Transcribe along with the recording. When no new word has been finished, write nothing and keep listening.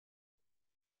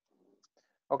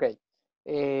Ok.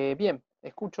 Bien,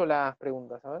 escucho las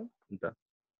preguntas, a ver. Está.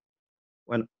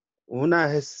 Bueno,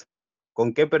 una es,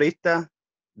 ¿con qué periodista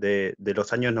de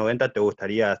los años 90 te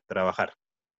gustaría trabajar?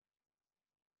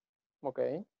 Ok,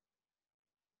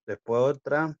 Después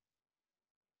otra,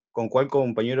 ¿con cuál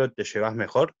compañero te llevas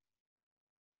mejor?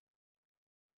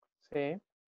 sí,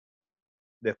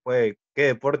 Después, ¿qué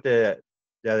deporte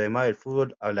además del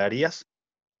fútbol hablarías?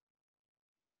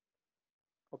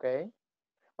 ok.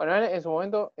 Bueno, él en su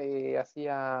momento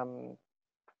hacía un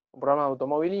programa de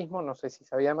automovilismo, no sé si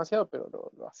sabía demasiado, pero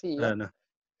lo hacía. Ah, no,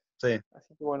 sí,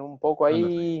 Así que bueno, un poco no, no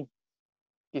sabía. ahí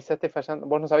quizás esté fallando.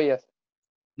 ¿Vos no sabías?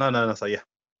 No, no, no sabía.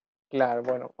 Claro,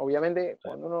 bueno, obviamente Sí,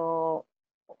 cuando uno,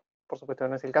 por supuesto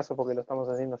no es el caso porque lo estamos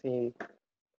haciendo así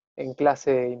en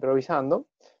clase improvisando,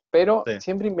 pero sí,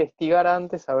 siempre investigar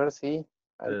antes a ver si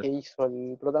al eh, que hizo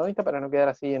el protagonista para no quedar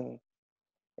así en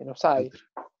offside, entre-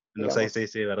 no sé, digamos. sí,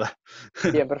 sí, verdad.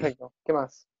 Bien, perfecto. ¿Qué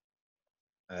más?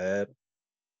 A ver,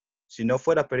 si no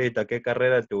fueras periodista, ¿qué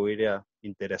carrera te hubiera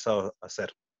interesado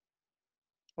hacer?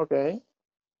 Ok.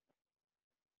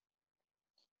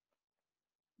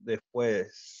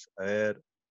 Después, a ver,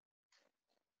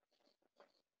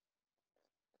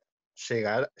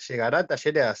 ¿llegará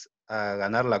Talleres a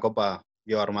ganar la Copa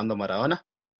Diego Armando Maradona?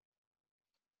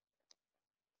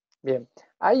 Bien.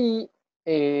 Ahí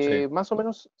Sí, más o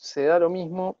menos se da lo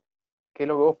mismo que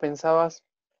lo que vos pensabas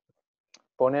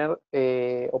poner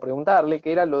o preguntarle,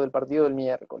 que era lo del partido del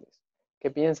miércoles.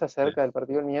 ¿Qué piensa sí, acerca del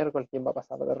partido del miércoles? ¿Quién va a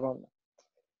pasar de ronda?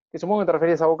 Que supongo que te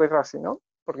referías a Boca y Racing, ¿no?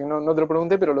 Porque no te lo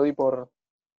pregunté, pero lo di por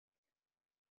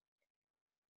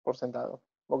sentado.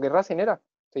 ¿Boca y Racing era?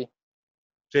 Sí,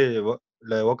 sí,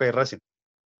 lo de Boca y Racing.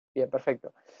 bien,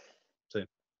 perfecto. Sí,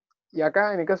 Y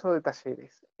acá en el caso de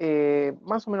Talleres,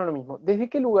 más o menos lo mismo. ¿Desde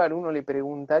qué lugar uno le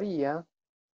preguntaría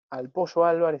al Pollo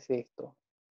Álvarez esto?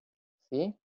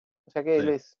 ¿Sí? O sea que él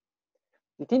sí, es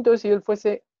distinto es si él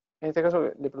fuese, en este caso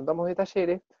le preguntamos de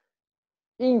Talleres,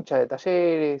 hincha de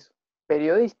Talleres,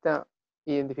 periodista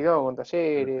identificado con de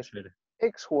Talleres, Talleres.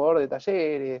 ex jugador de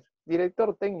Talleres,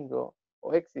 director técnico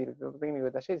o ex director técnico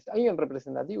de Talleres, alguien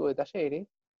representativo de Talleres,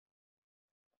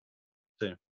 Sí,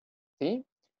 ¿sí?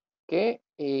 Que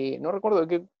no recuerdo de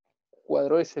qué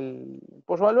cuadro es el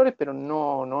Pollo Valores, pero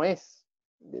no es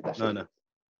de no, no, Talleres,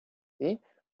 ¿sí?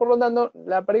 Por lo tanto,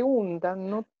 la pregunta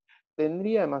no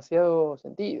tendría demasiado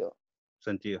sentido,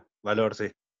 sentido. Valor,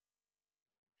 sí,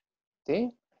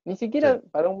 ¿sí? Ni sí, siquiera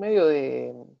para un medio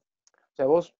de, o sea,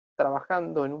 vos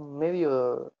trabajando en un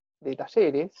medio de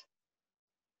Talleres,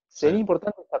 sí, sería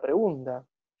importante esta pregunta.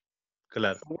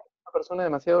 claro, Porque es una persona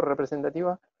demasiado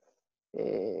representativa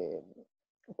eh,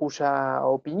 cuya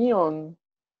opinión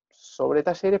sobre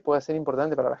Talleres puede ser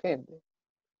importante para la gente.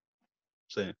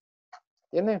 sí.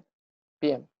 ¿Entiendes?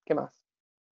 Bien, ¿qué más?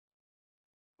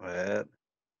 A ver,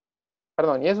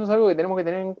 Perdón, y eso es algo que tenemos que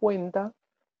tener en cuenta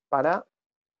para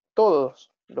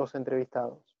todos los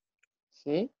entrevistados.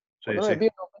 ¿Sí? sí, Cuando uno le sí,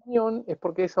 pide una opinión, es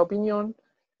porque esa opinión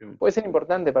puede ser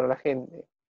importante para la gente.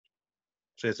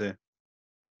 sí, sí,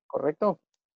 ¿Correcto?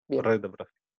 Bien. correcto,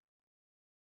 profe.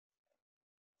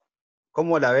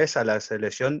 ¿Cómo la ves a la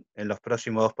selección en los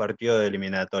próximos dos partidos de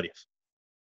eliminatorios?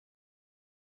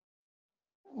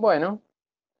 Bueno,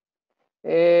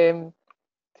 eh,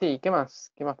 sí, ¿qué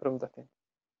más? ¿Qué más preguntaste?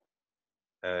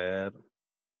 A ver,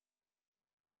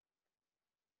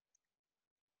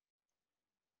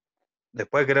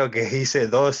 después creo que hice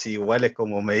dos iguales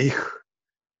como me dijo,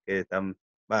 que están,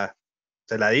 va,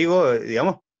 ¿se la digo,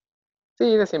 digamos?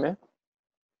 Sí, decime.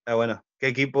 Ah, bueno, ¿qué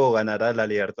equipo ganará la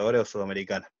Libertadores o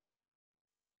Sudamericana?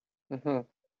 Ujú,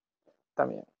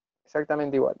 también.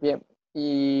 Exactamente igual. Bien.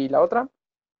 ¿Y la otra?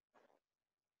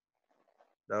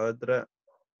 La otra,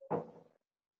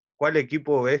 ¿cuál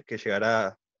equipo ves que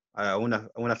llegará a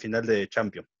una final de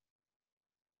Champions?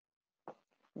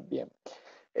 Bien.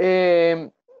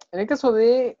 En el caso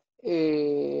de,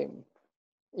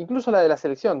 incluso la de la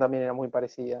selección también era muy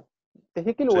parecida.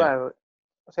 ¿Desde qué Sí, lugar?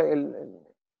 O sea,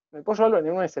 el Pollo Álvarez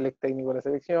no es el ex técnico de la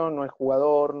selección, no es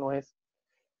jugador, no es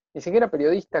ni siquiera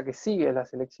periodista que sigue la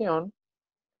selección,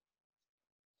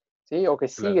 ¿sí? O que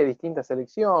claro, sigue distintas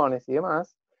selecciones y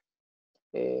demás.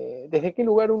 ¿Desde qué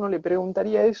lugar uno le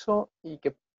preguntaría eso y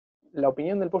que la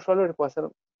opinión del Pollo Álvarez pueda ser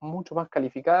mucho más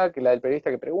calificada que la del periodista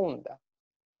que pregunta?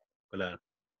 claro.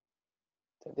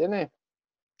 ¿Se entiende?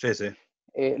 Sí, sí.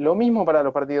 Lo mismo para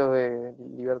los partidos de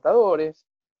Libertadores.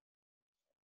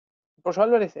 Pollo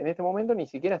Álvarez en este momento ni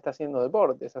siquiera está haciendo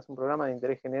deportes, hace un programa de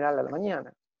interés general a la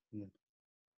mañana.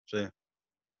 Sí,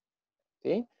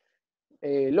 ¿Sí?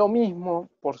 Lo mismo,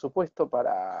 por supuesto,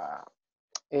 para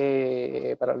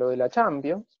lo de la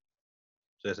Champions.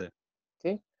 sí, sí.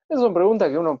 ¿Sí? Esas son preguntas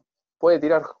que uno puede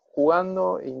tirar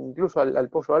jugando, e incluso al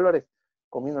Pollo Álvarez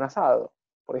comiendo un asado,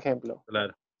 por ejemplo.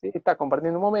 Claro, ¿Sí? Estás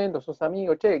compartiendo un momento, sos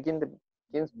amigos, che, ¿quién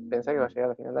pensás que va a llegar a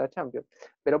la final de la Champions?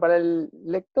 Pero para el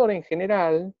lector en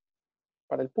general,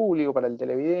 para el público, para el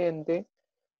televidente,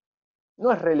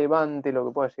 no es relevante lo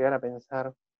que pueda llegar a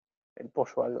pensar el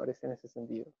Pollo Álvarez en ese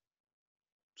sentido.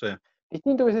 sí,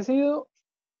 Distinto hubiese sido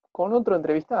con otro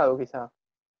entrevistado, quizá.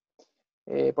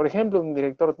 Por ejemplo, un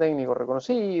director técnico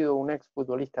reconocido, un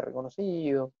exfutbolista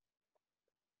reconocido.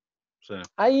 sí,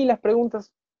 Ahí las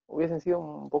preguntas hubiesen sido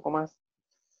un poco más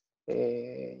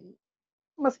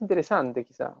interesantes,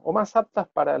 quizá, o más aptas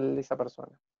para esa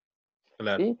persona.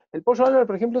 claro. ¿Sí? El Pollo Álvarez,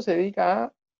 por ejemplo, se dedica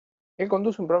a. Él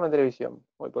conduce un programa de televisión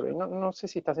hoy por hoy. No sé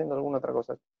si está haciendo alguna otra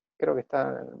cosa. Creo que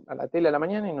está a la tele a la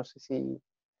mañana y no sé si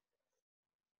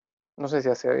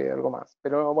hace algo más.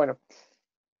 Pero bueno.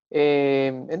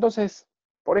 Entonces,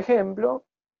 por ejemplo,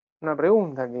 una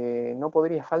pregunta que no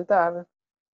podría faltar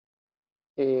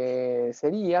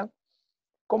sería,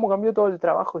 ¿cómo cambió todo el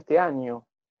trabajo este año?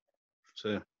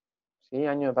 Sí. ¿Sí?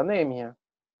 Año de pandemia.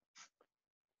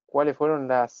 ¿Cuáles fueron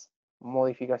las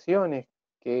modificaciones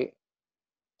que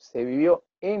se vivió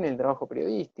en el trabajo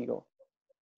periodístico?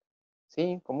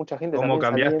 ¿Sí? Con mucha gente ¿Cómo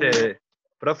también saliendo. cambiaste,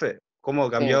 profe? ¿Cómo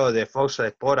Sí. cambió de Fox a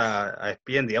Sport a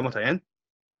ESPN, digamos, también?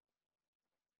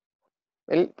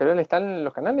 ¿Pero él está en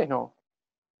los canales? No.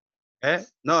 ¿Eh?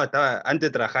 No,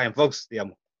 antes trabajaba en Fox,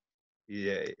 digamos. Y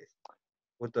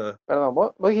justo Perdón,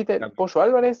 ¿vos dijiste el cambió. Pollo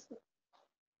Álvarez?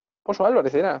 ¿Pollo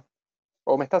Álvarez era?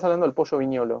 ¿O me estás hablando del Pollo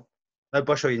Viñolo? No, el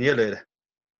Pollo Viñolo era.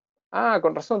 Ah,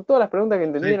 con razón, todas las preguntas que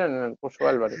entendí Sí. eran en el Pollo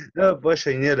Álvarez. No, el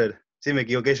Pollo Viñolo era. Sí, me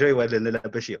equivoqué yo igual en el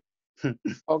apellido.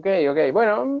 Ok, ok.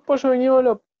 Bueno, un Pollo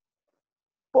Viñolo,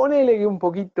 ponele que un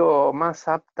poquito más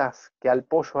aptas que al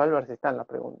Pollo Álvarez están las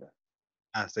preguntas.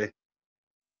 Ah, sí.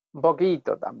 Un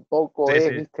poquito, tampoco Sí, es, sí.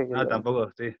 viste, que No,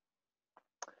 tampoco, sí.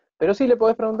 Pero sí le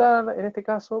podés preguntar, en este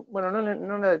caso, bueno, no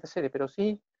en la de Talleres, pero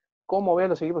sí cómo ve a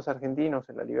los equipos argentinos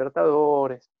en la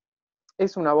Libertadores.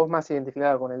 Es una voz más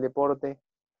identificada con el deporte.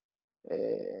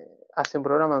 Hace un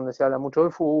programa donde se habla mucho de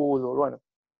fútbol, bueno,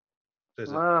 Sí,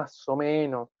 sí. más o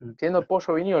menos. Mm, Siendo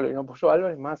Pollo Viñolo y no Pollo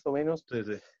Álvarez, más o menos. sí,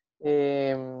 sí.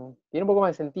 Tiene un poco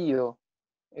más de sentido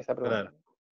esa pregunta. Claro.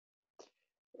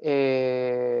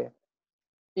 Eh,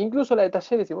 Incluso la de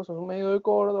Talleres, si vos sos un medio de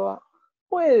Córdoba,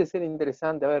 puede ser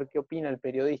interesante a ver qué opina el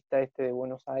periodista este de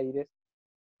Buenos Aires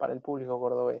para el público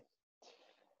cordobés.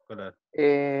 Claro.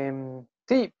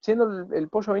 Sí, siendo el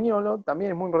Pollo Viñolo,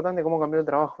 también es muy importante cómo cambió el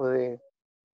trabajo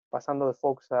pasando de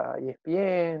Fox a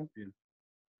ESPN, Bien.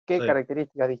 qué Sí,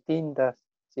 características distintas,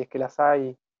 si es que las hay,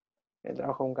 en el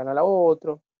trabajo de un canal a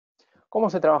otro, cómo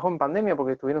se trabajó en pandemia,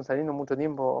 porque estuvieron saliendo mucho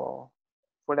tiempo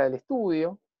fuera del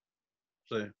estudio,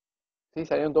 sí. ¿sí?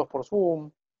 Salieron todos por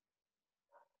Zoom,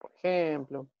 por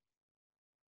ejemplo,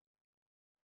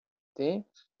 ¿sí?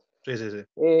 Sí, sí, sí.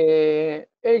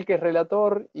 El que es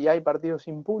relator y hay partidos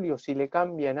sin público, si le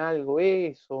cambian algo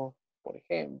eso, por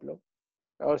ejemplo.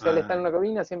 O sea, él está Ah, en una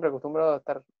cabina, siempre acostumbrado a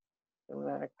estar en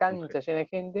una ok. cancha llena de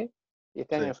gente, y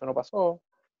este año Sí, eso no pasó,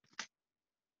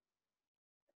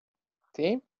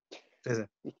 ¿sí? sí,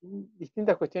 sí.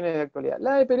 Distintas cuestiones de actualidad.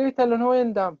 La de periodista de los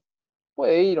 90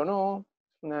 puede ir o no,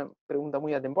 es una pregunta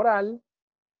muy atemporal,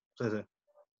 Sí, sí.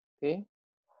 ¿sí?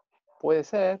 Puede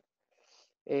ser.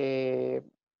 Eh,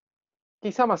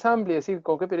 Quizá más amplia, decir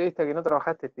con qué periodista que no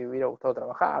trabajaste te hubiera gustado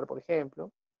trabajar, por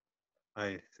ejemplo.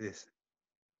 Ahí, sí, sí.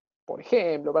 Por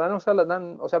ejemplo, para no usarla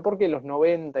tan. O sea, ¿por qué los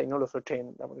 90 y no los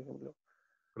 80, por ejemplo?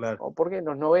 Claro. ¿O por qué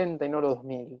los 90 y no los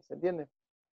 2000? ¿Se entiende?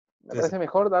 Me Sí, sí. parece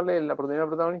mejor darle la oportunidad al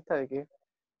protagonista de que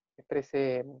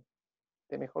exprese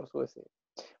de mejor su deseo.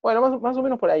 Bueno, más o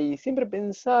menos por ahí. Siempre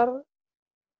pensar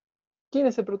quién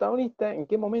es el protagonista, en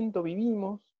qué momento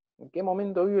vivimos, en qué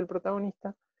momento vive el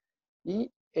protagonista,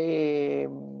 y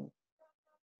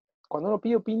cuando uno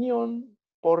pide opinión,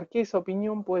 por qué esa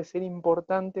opinión puede ser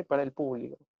importante para el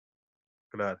público.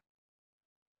 Claro.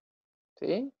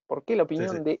 ¿Sí? ¿Por qué la Sí, sí.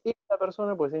 opinión de esta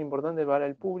persona puede ser importante para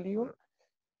el público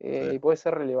Sí, y puede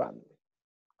ser relevante?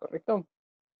 ¿Correcto?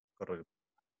 correcto.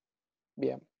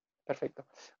 Bien, perfecto.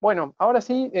 Bueno, ahora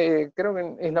sí, creo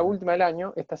que es la última del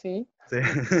año, esta sí. Sí.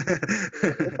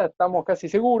 Esta estamos casi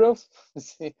seguros.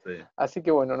 Sí. Sí, Así que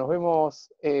bueno, nos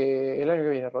vemos el año que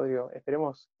viene, Rodrigo.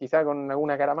 Esperemos quizá con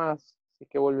alguna cara más, si es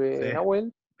que sí. vuelve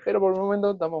Nahuel, pero por el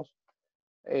momento estamos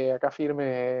acá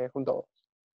firme junto a vos.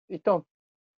 ¿Listo?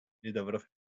 Listo, profe.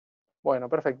 Bueno,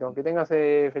 perfecto. Que tengas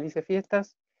felices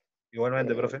fiestas,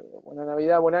 Igualmente, profe. buena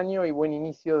Navidad, buen año y buen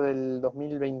inicio del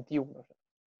 2021.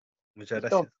 Muchas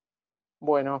 ¿Listo? gracias.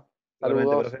 Bueno, Igualmente,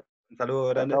 saludos. profe. Un saludo Chao,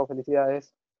 grande. chao,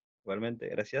 felicidades. Igualmente,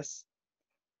 gracias.